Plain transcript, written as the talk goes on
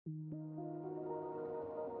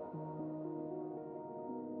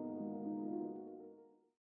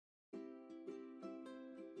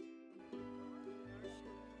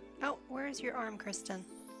Where's your arm, Kristen?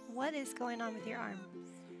 What is going on with your arm?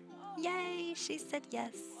 Yay, she said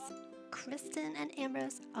yes. Kristen and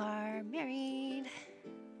Ambrose are married.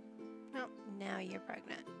 Oh, now you're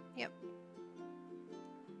pregnant. Yep.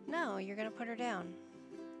 No, you're gonna put her down.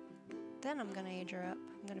 Then I'm gonna age her up.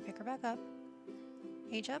 I'm gonna pick her back up.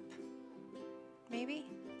 Age up? Maybe?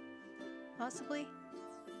 Possibly?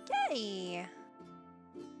 Yay!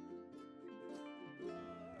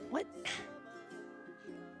 What?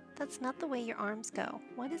 That's not the way your arms go.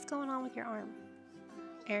 What is going on with your arm?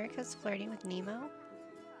 Ericka's flirting with Nemo?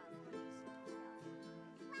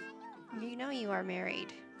 You know you are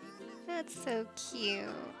married. That's so cute.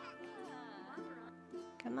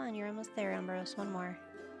 Come on, you're almost there, Ambrose. One more.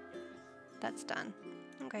 That's done.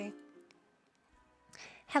 Okay.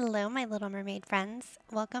 Hello, my little mermaid friends.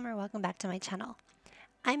 Welcome back to my channel.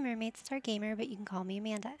 I'm Mermaid Star Gamer, but you can call me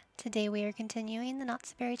Amanda. Today we are continuing the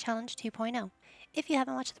notsoberry challenge 2.0. If you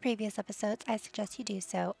haven't watched the previous episodes, I suggest you do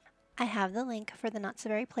so. I have the link for the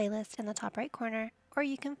notsoberry playlist in the top right corner, or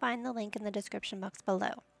you can find the link in the description box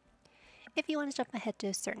below. If you want to jump ahead to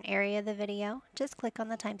a certain area of the video, just click on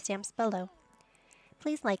the timestamps below.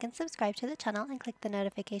 Please like and subscribe to the channel and click the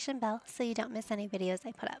notification bell so you don't miss any videos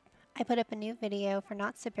I put up. I put up a new video for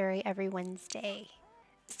notsoberry every Wednesday.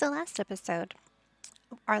 So last episode,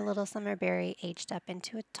 our little summerberry aged up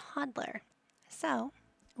into a toddler. So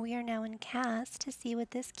we are now in cast to see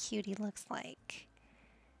what this cutie looks like.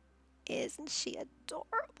 Isn't she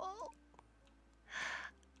adorable?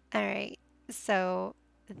 Alright, so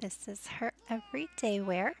this is her everyday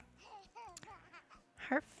wear,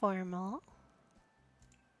 her formal,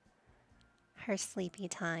 her sleepy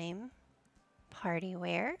time, party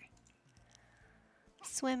wear,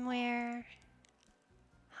 swimwear,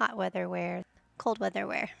 hot weather wear, cold weather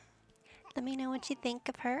wear. Let me know what you think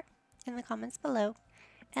of her in the comments below,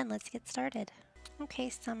 and let's get started. Okay,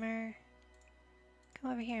 Summer,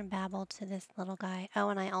 come over here and babble to this little guy. Oh,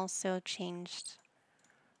 and I also changed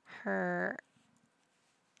her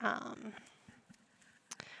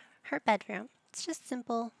her bedroom. It's just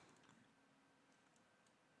simple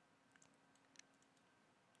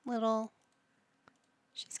little.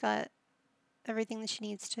 She's got everything that she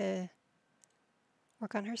needs to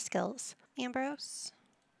work on her skills. Ambrose,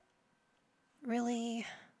 really?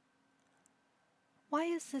 Why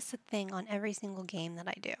is this a thing on every single game that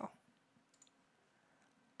I do?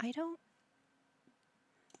 I don't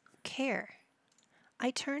care. I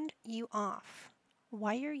turned you off.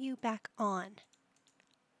 Why are you back on?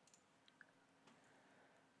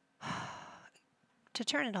 To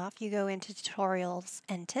turn it off, you go into tutorials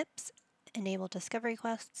and tips, enable discovery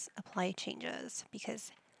quests, apply changes,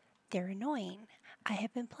 because they're annoying. I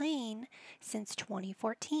have been playing since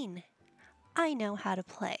 2014. I know how to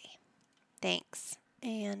play. Thanks.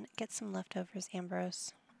 And get some leftovers,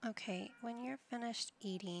 Ambrose. Okay, when you're finished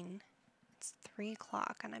eating, it's 3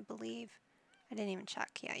 o'clock, and I believe, I didn't even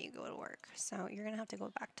check. Yeah, you go to work. So you're going to have to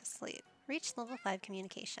go back to sleep. Reach level 5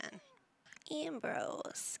 communication.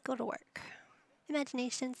 Ambrose, go to work.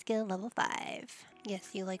 Imagination skill level 5. Yes,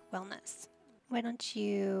 you like wellness. Why don't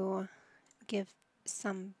you give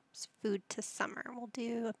some food to Summer? We'll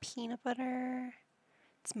do a peanut butter.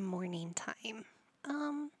 It's morning time.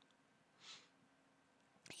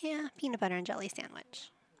 Yeah, peanut butter and jelly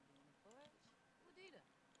sandwich.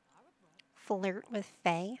 Flirt with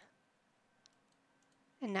Faye?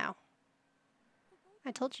 No.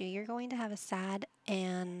 I told you, you're going to have a sad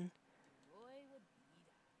and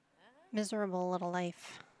miserable little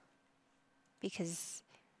life because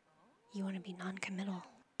you want to be non-committal.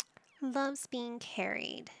 Loves being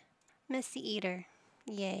carried. Messy eater.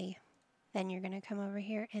 Yay. Then you're going to come over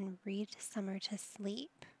here and read Summer to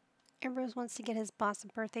sleep. Ambrose wants to get his boss a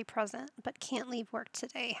birthday present, but can't leave work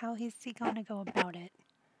today. How is he going to go about it?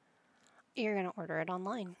 You're going to order it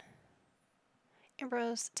online.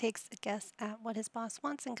 Ambrose takes a guess at what his boss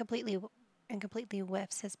wants and completely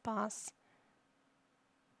whiffs. His boss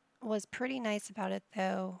was pretty nice about it,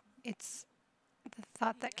 though. It's the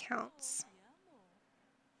thought that counts.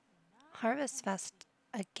 Harvestfest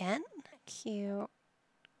again? Cute.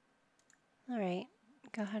 Alright,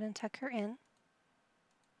 go ahead and tuck her in.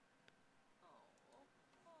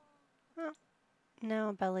 Oh,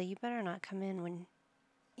 no, Bella, you better not come in when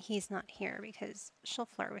he's not here because she'll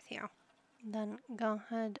flirt with you. Then go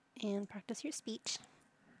ahead and practice your speech.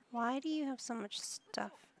 Why do you have so much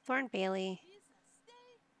stuff? Thorn Bailey.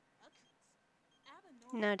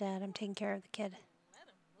 No, Dad, I'm taking care of the kid.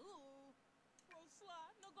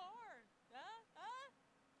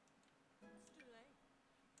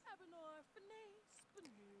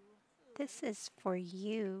 This is for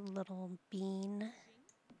you, little bean.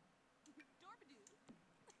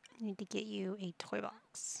 I need to get you a toy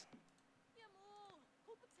box.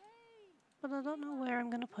 But I don't know where I'm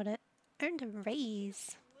going to put it. Earned a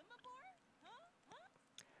raise.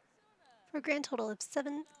 For a grand total of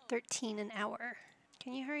 $7.13 an hour.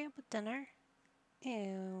 Can you hurry up with dinner?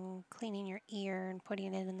 Ew, cleaning your ear and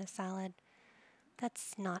putting it in the salad.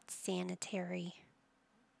 That's not sanitary.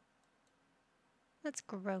 That's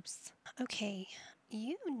gross. Okay,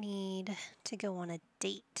 you need to go on a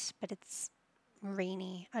date, but it's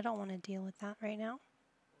rainy. I don't want to deal with that right now.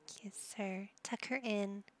 Kiss her. Tuck her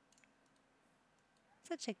in.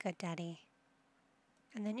 Such a good daddy.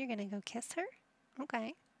 And then you're going to go kiss her?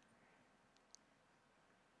 Okay.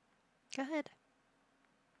 Go ahead.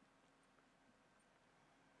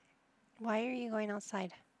 Why are you going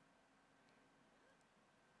outside?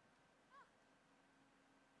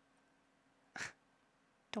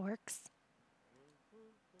 Dorks.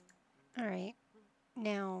 Alright.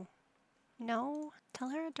 Now, no. Tell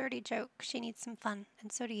her a dirty joke. She needs some fun,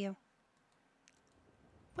 and so do you.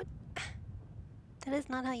 What? That is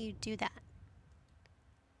not how you do that.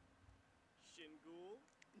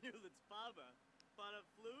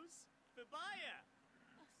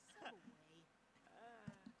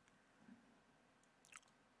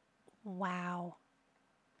 Wow.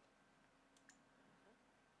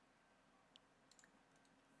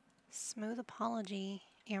 Smooth apology,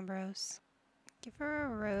 Ambrose. Give her a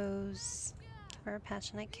rose. Give her a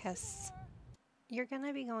passionate kiss. You're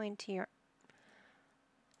gonna be going to your...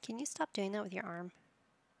 Can you stop doing that with your arm?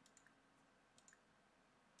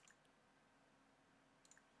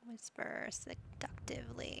 Whisper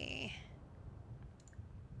seductively.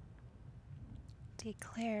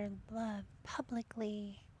 Declare love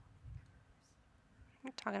publicly. We're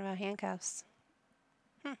talking about handcuffs.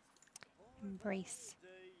 Embrace.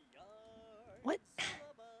 What?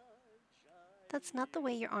 That's not the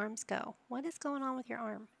way your arms go. What is going on with your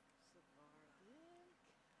arm?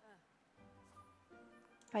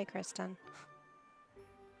 Bye, Kristen.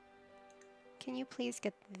 Can you please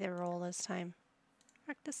get the role this time?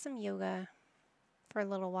 Practice some yoga for a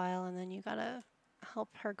little while and then you gotta help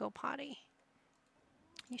her go potty.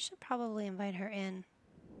 You should probably invite her in.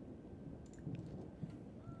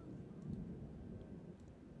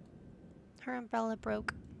 Her umbrella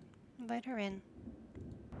broke. Invite her in.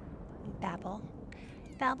 Babble.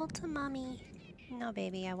 Babble to mommy. No,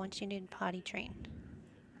 baby, I want you to potty train.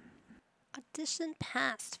 Audition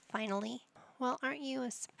passed, finally. Well, aren't you a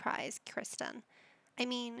surprise, Kristen? I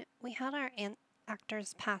mean, we had our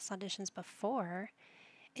actors pass auditions before.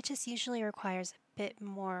 It just usually requires a bit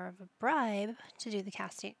more of a bribe to do the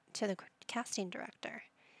casting director.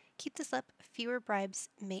 Keep this up. Fewer bribes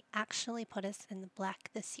may actually put us in the black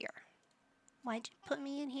this year. Why'd you put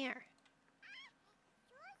me in here?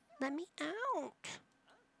 Let me out.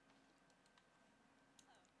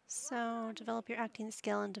 So, develop your acting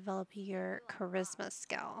skill and develop your charisma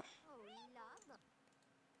skill.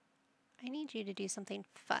 I need you to do something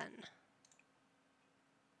fun.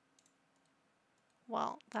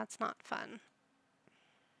 Well, that's not fun.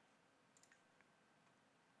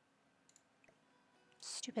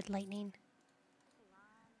 Stupid lightning.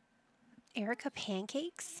 Ericka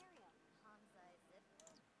pancakes?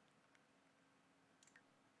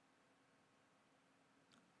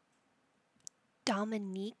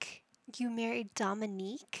 Dominique? You married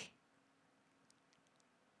Dominique?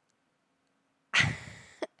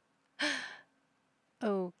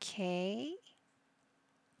 Okay.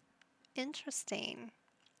 Interesting.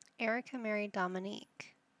 Ericka married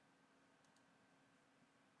Dominique.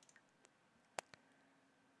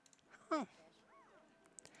 Huh.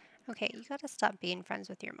 Okay, you gotta stop being friends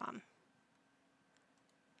with your mom.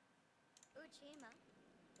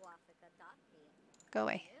 Go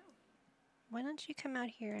away. Why don't you come out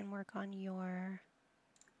here and work on your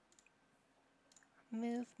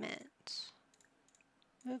movement?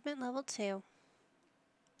 Movement level 2.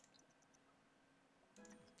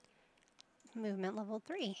 Movement level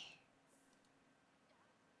 3.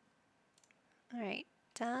 Alright,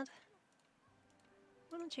 Dad.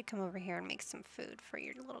 Why don't you come over here and make some food for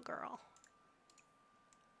your little girl?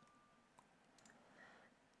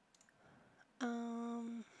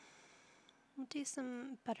 We'll do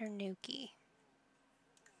some butternuki.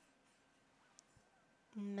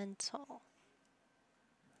 Mental.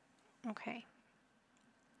 Okay.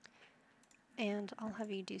 And I'll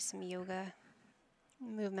have you do some yoga.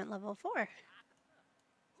 Movement level 4.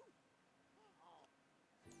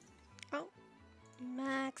 Oh,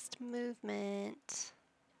 maxed movement.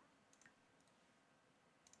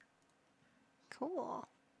 Cool.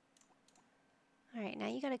 Alright, now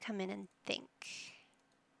you gotta come in and think.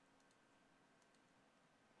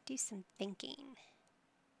 Do some thinking.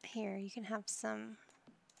 Here, you can have some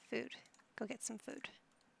food. Go get some food.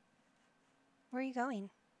 Where are you going?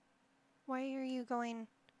 Why are you going?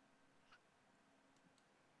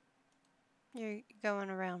 You're going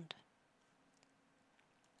around.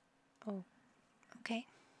 Oh, okay.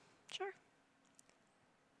 Sure.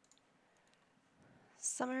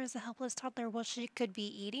 Summer is a helpless toddler. Well, she could be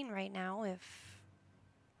eating right now if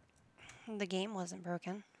the game wasn't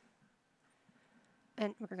broken.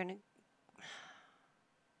 And we're gonna...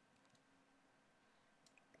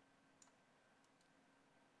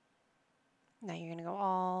 Now you're gonna go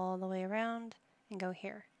all the way around and go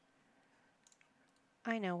here.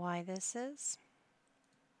 I know why this is.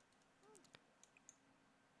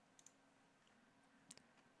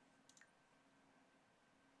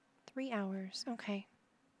 Three hours. Okay.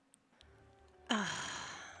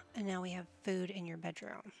 And now we have food in your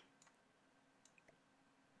bedroom.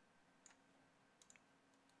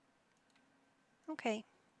 Okay.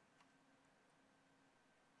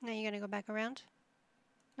 Now you're gonna go back around?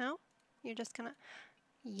 No? You're just gonna...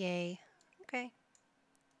 Yay. Okay.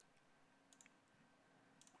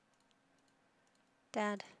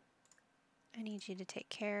 Dad, I need you to take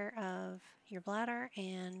care of your bladder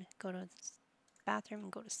and go to the bathroom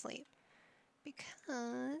and go to sleep.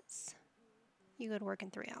 Because you go to work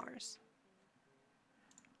in 3 hours.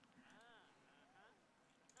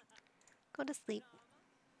 Go to sleep.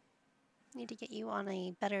 Need to get you on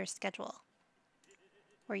a better schedule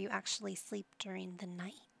where you actually sleep during the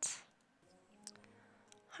night.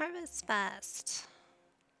 Harvestfest.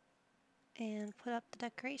 And put up the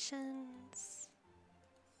decorations.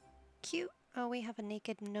 Cute. Oh, we have a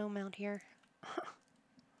naked gnome out here.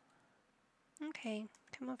 Okay,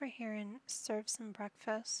 come over here and serve some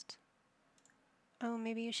breakfast. Oh,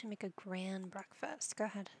 maybe you should make a grand breakfast. Go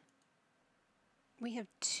ahead. We have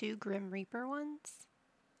 2 Grim Reaper ones.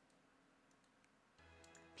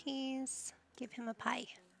 Peas. Give him a pie.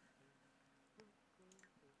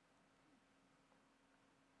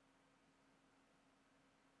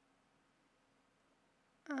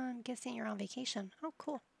 I'm guessing you're on vacation. Oh,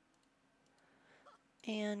 cool.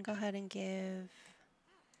 And go ahead and give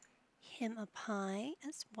him a pie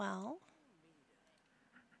as well.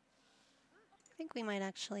 I think we might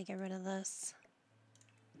actually get rid of this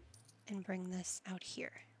and bring this out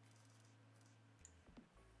here.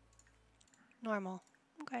 Normal.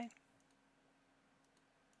 Okay.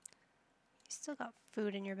 You still got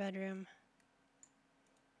food in your bedroom.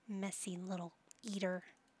 Messy little eater.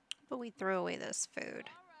 But we threw away this food.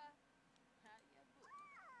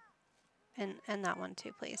 And that one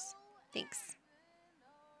too, please. Thanks.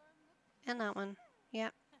 And that one.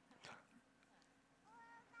 Yep.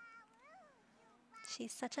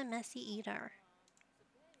 She's such a messy eater.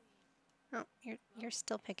 Oh, you're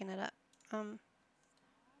still picking it up.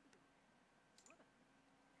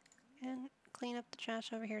 And clean up the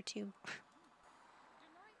trash over here too.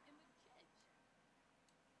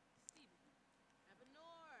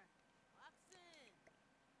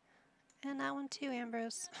 And that one too,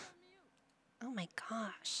 Ambrose. Oh my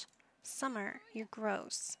gosh. Summer, you're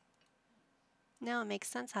gross. Now it makes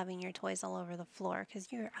sense having your toys all over the floor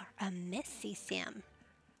because you're a messy Sam.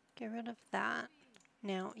 Get rid of that.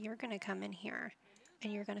 Now you're going to come in here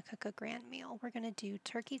and you're going to cook a grand meal. We're going to do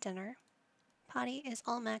turkey dinner. Potty is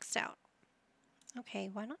all maxed out.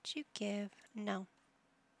 Okay, why don't you give... No.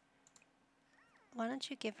 Why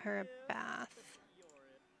don't you give her a bath?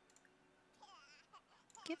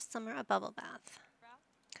 Give Summer a bubble bath.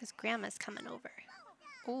 Because Grandma's coming over.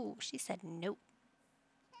 Oh, she said nope.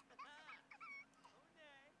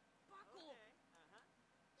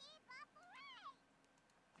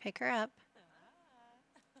 Pick her up.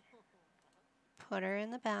 Put her in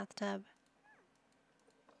the bathtub.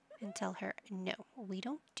 And tell her, no, we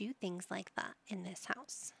don't do things like that in this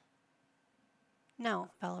house. No,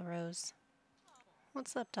 Bella Rose.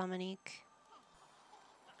 What's up, Dominique?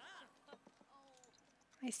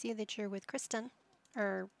 I see that you're with Kristen.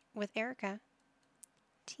 Or with Ericka.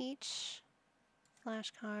 Teach.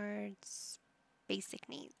 Flashcards. Basic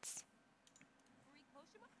needs.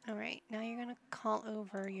 Alright, now you're going to call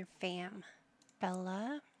over your fam.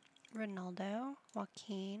 Bella, Ronaldo,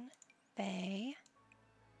 Joaquin, Faye,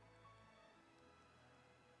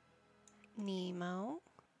 Nemo.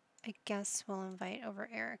 I guess we'll invite over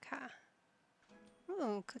Ericka.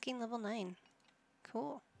 Ooh, cooking level 9.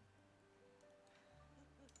 Cool.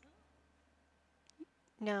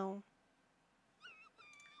 No.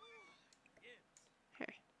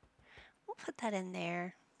 Here. We'll put that in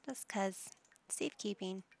there, just 'cause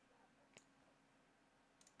safekeeping.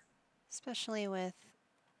 Especially with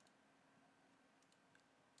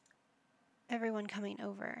everyone coming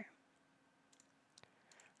over.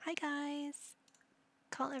 Hi guys!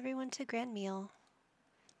 Call everyone to grand meal.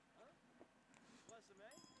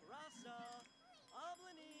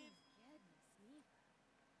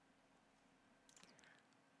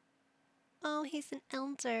 Oh, he's an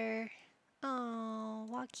elder. Oh,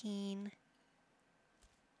 Joaquin.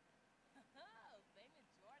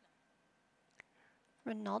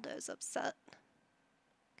 Ronaldo's upset.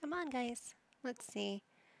 Come on, guys. Let's see.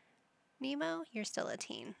 Nemo, you're still a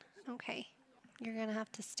teen. Okay. You're gonna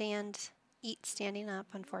have to eat standing up,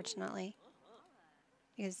 unfortunately.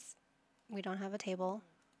 Because we don't have a table.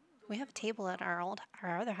 We have a table at our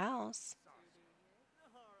other house.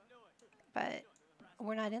 But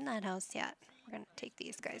we're not in that house yet. We're gonna take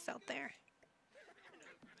these guys out there.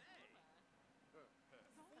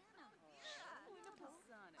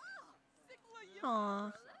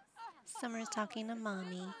 Aw. Summer's talking to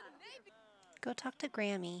Mommy. Go talk to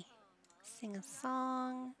Grammy. Sing a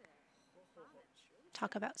song.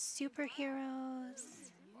 Talk about superheroes.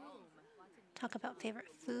 Talk about favorite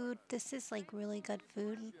food. This is like really good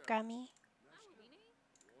food, Grammy.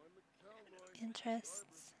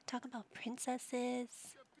 Interests. Talk about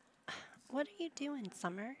princesses. What are you doing,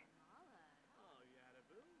 Summer?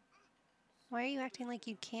 Why are you acting like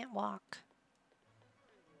you can't walk?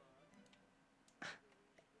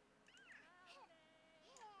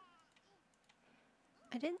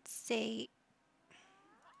 I didn't say...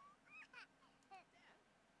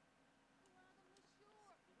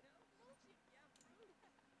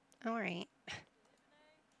 Alright.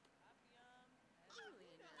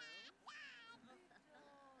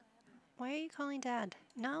 Why are you calling Dad?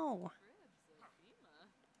 No!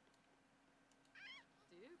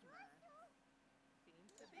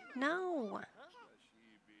 No!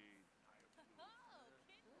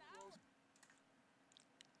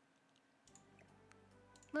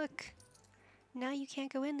 Look! Now you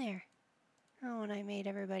can't go in there. Oh, and I made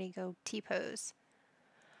everybody go T-pose.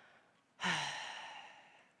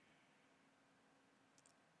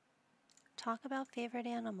 Talk about favorite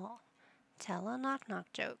animal. Tell a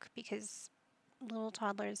knock-knock joke, because little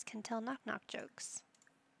toddlers can tell knock-knock jokes.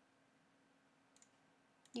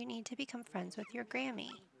 You need to become friends with your Grammy.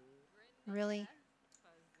 Really?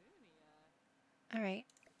 Alright,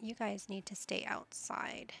 you guys need to stay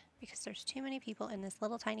outside, because there's too many people in this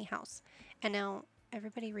little tiny house. And now,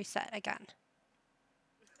 everybody reset again.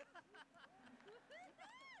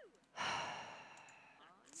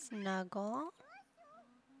 Snuggle.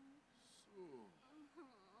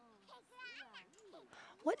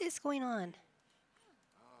 What is going on?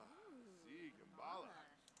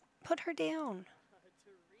 Put her down.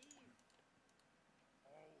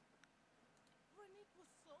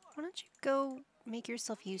 Why don't you go make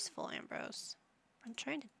yourself useful, Ambrose? I'm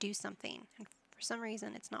trying to do something, and for some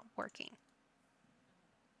reason it's not working.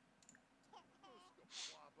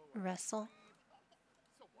 Wrestle.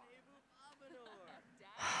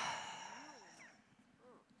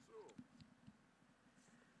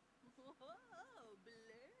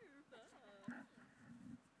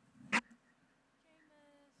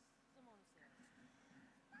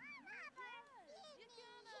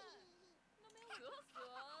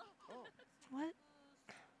 What?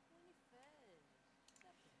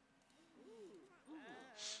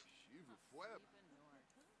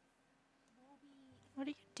 What are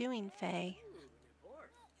you doing, Faye?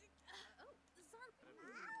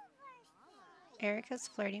 Ericka's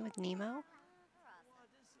flirting with Nemo?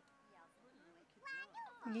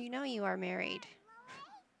 You know you are married.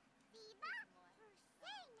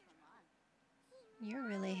 You're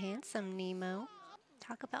really handsome, Nemo.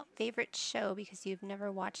 Talk about favorite show because you've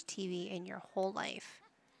never watched TV in your whole life.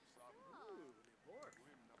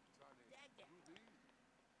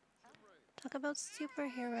 Talk about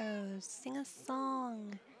superheroes. Sing a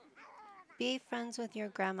song. Be friends with your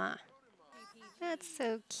grandma. That's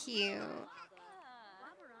so cute.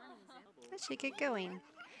 I should get going.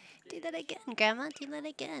 Do that again, Grandma. Do that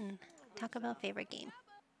again. Talk about favorite game.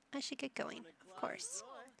 I should get going, of course.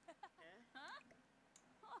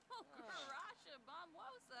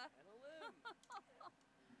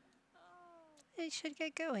 I should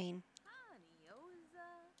get going.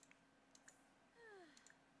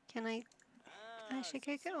 Can I? I should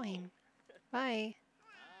get going. Bye.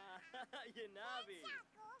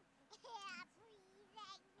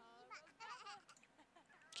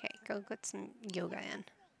 Okay, go get some yoga in.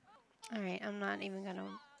 Alright, I'm not even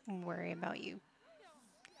gonna worry about you.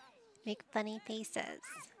 Make funny faces.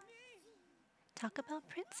 Talk about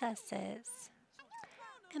princesses.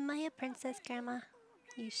 Am I a princess, Grandma?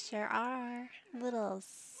 You sure are. Little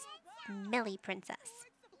smelly princess.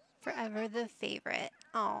 Forever the favorite.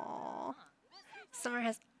 Aww. Summer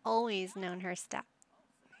has always known her step.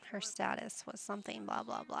 her status was something blah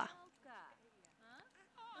blah blah.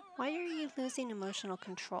 Why are you losing emotional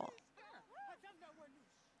control?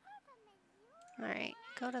 Alright,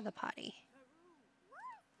 go to the potty.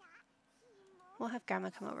 We'll have Grandma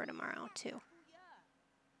come over tomorrow too.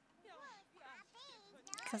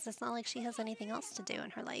 Because it's not like she has anything else to do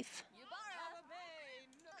in her life.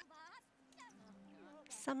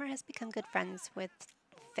 Summer has become good friends with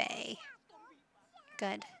Faye.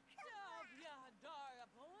 Good.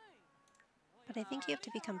 But I think you have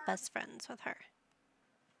to become best friends with her.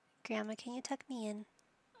 Grandma, can you tuck me in?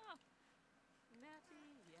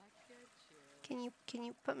 Can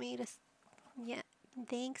you put me to... Yeah,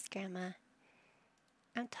 thanks, Grandma.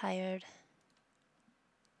 I'm tired.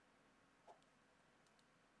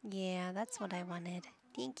 Yeah, that's what I wanted.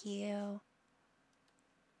 Thank you.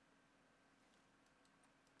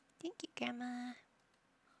 Thank you, Grandma.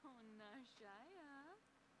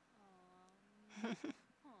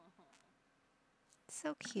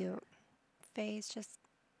 So cute. Faye's just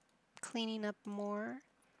cleaning up more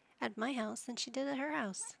at my house than she did at her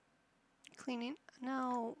house. Cleaning?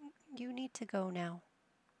 No, you need to go now.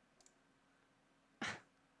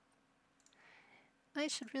 I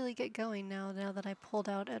should really get going now that I pulled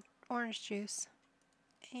out an orange juice.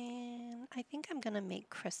 And I think I'm gonna make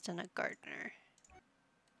Kristen a gardener.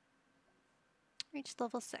 Reach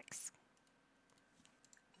level 6.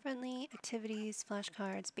 Friendly, activities,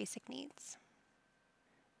 flashcards, basic needs.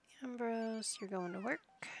 Ambrose, you're going to work.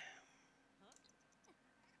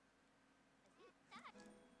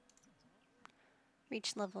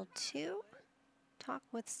 Reach level 2. Talk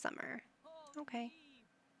with Summer. Okay.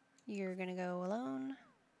 You're gonna go alone,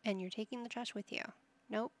 and you're taking the trash with you.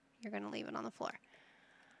 Nope, you're gonna leave it on the floor.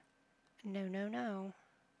 No, no, no.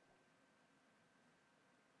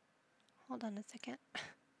 Hold on a second.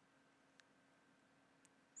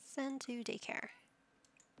 Send to daycare.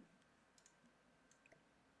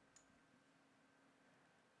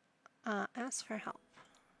 Ask for help.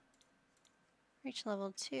 Reach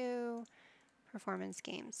level 2. Performance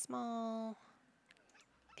game small.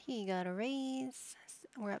 He got a raise.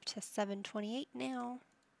 We're up to 728 now.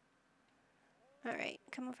 Alright,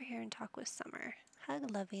 come over here and talk with Summer. Hug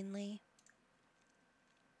lovingly.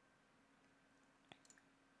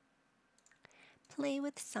 Play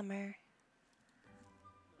with Summer.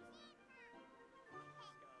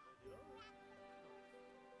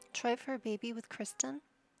 Try for a baby with Kristen?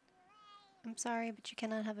 I'm sorry, but you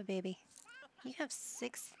cannot have a baby. You have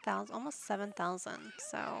 6,000, almost 7,000,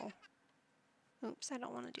 so... Oops, I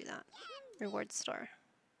don't want to do that. Reward store.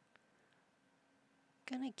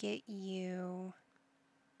 Gonna get you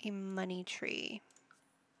a money tree.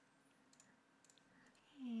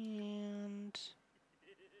 And...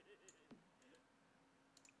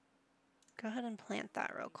 go ahead and plant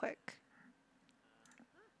that real quick.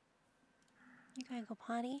 You gotta go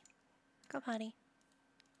potty. Go potty.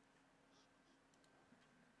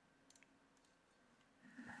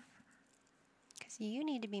 Because you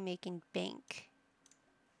need to be making bank.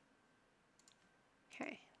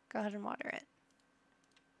 Okay, go ahead and water it.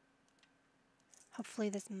 Hopefully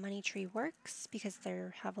this money tree works because they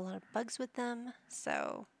have a lot of bugs with them,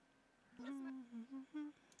 so...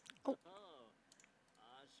 Oh.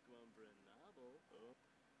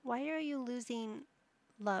 Why are you losing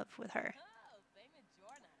love with her?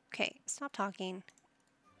 Okay, stop talking.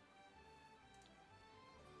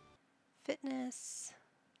 Fitness.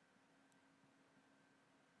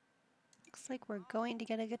 Looks like we're going to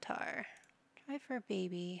get a guitar. Try for a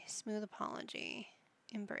baby. Smooth apology.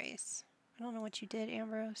 Embrace. I don't know what you did,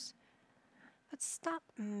 Ambrose. But stop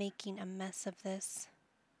making a mess of this.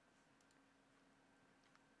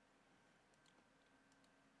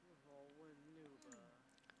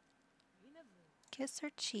 Kiss her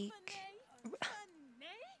cheek.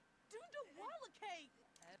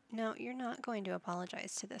 No, you're not going to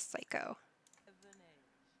apologize to this psycho.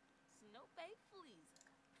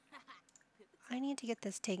 I need to get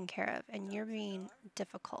this taken care of, and you're being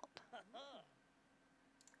difficult.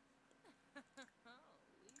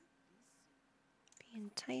 Be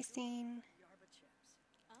enticing.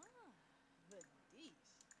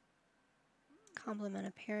 Compliment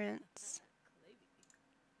appearance.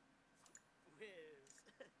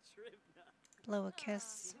 Blow a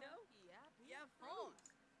kiss.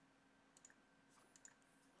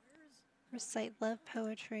 Recite love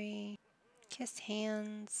poetry. Kiss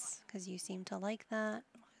hands, because you seem to like that.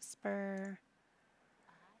 Whisper.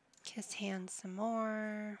 Kiss hands some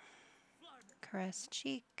more. Caress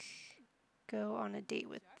cheek. Go on a date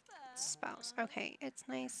with spouse. Okay, it's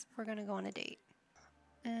nice. We're going to go on a date.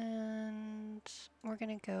 And we're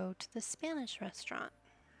going to go to the Spanish restaurant.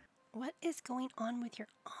 What is going on with your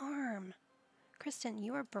arm? Kristen,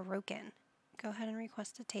 you are broken. Go ahead and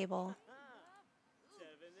request a table.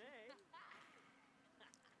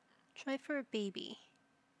 Try for a baby.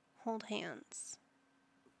 Hold hands.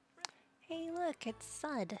 Hey, look, it's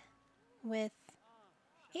Sud with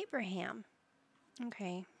Abraham.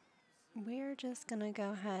 Okay, we're just gonna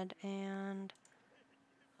go ahead and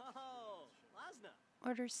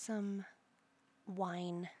order some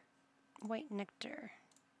wine, white nectar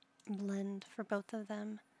blend for both of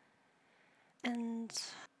them. And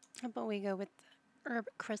how about we go with herb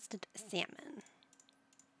crusted salmon?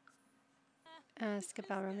 Ask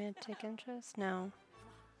about romantic interest? No.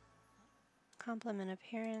 Compliment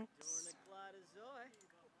appearance.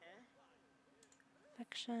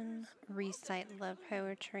 Affection. Recite love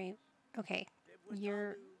poetry. Okay,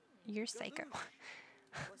 you're psycho.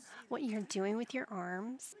 What you're doing with your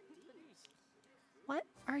arms? What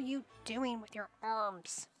are you doing with your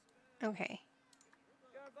arms? Okay.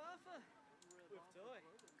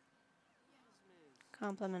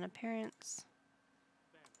 Compliment appearance.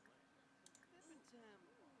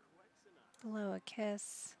 Blow a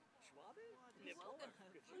kiss.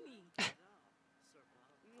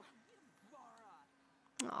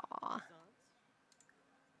 Aw.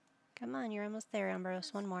 Come on, you're almost there,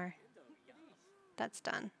 Ambrose. One more. That's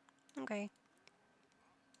done. Okay.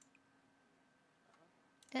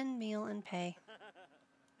 End meal and pay.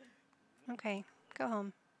 Okay, go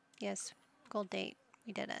home. Yes, gold date.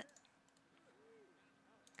 We did it.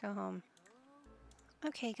 Go home.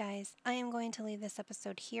 Okay, guys, I am going to leave this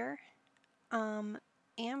episode here.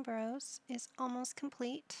 Ambrose is almost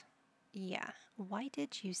complete. Yeah, why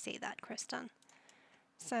did you say that, Kristen?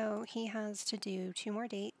 So he has to do 2 more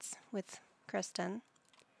dates with Kristen,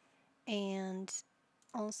 and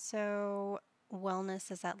also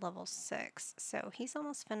wellness is at level 6. So he's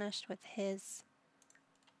almost finished with his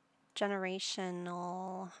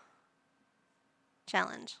generational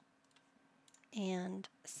challenge. And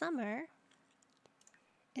Summer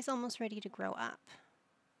is almost ready to grow up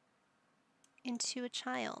into a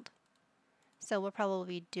child. So we'll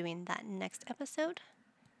probably be doing that next episode.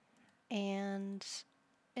 And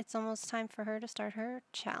it's almost time for her to start her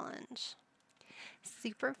challenge.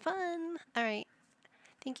 Super fun! Alright,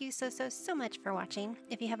 thank you so much for watching.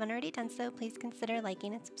 If you haven't already done so, please consider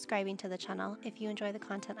liking and subscribing to the channel if you enjoy the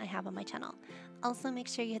content I have on my channel. Also, make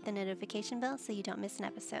sure you hit the notification bell so you don't miss an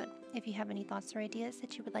episode. If you have any thoughts or ideas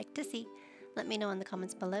that you would like to see, let me know in the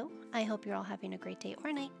comments below. I hope you're all having a great day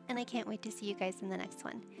or night, and I can't wait to see you guys in the next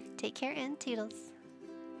one. Take care and toodles!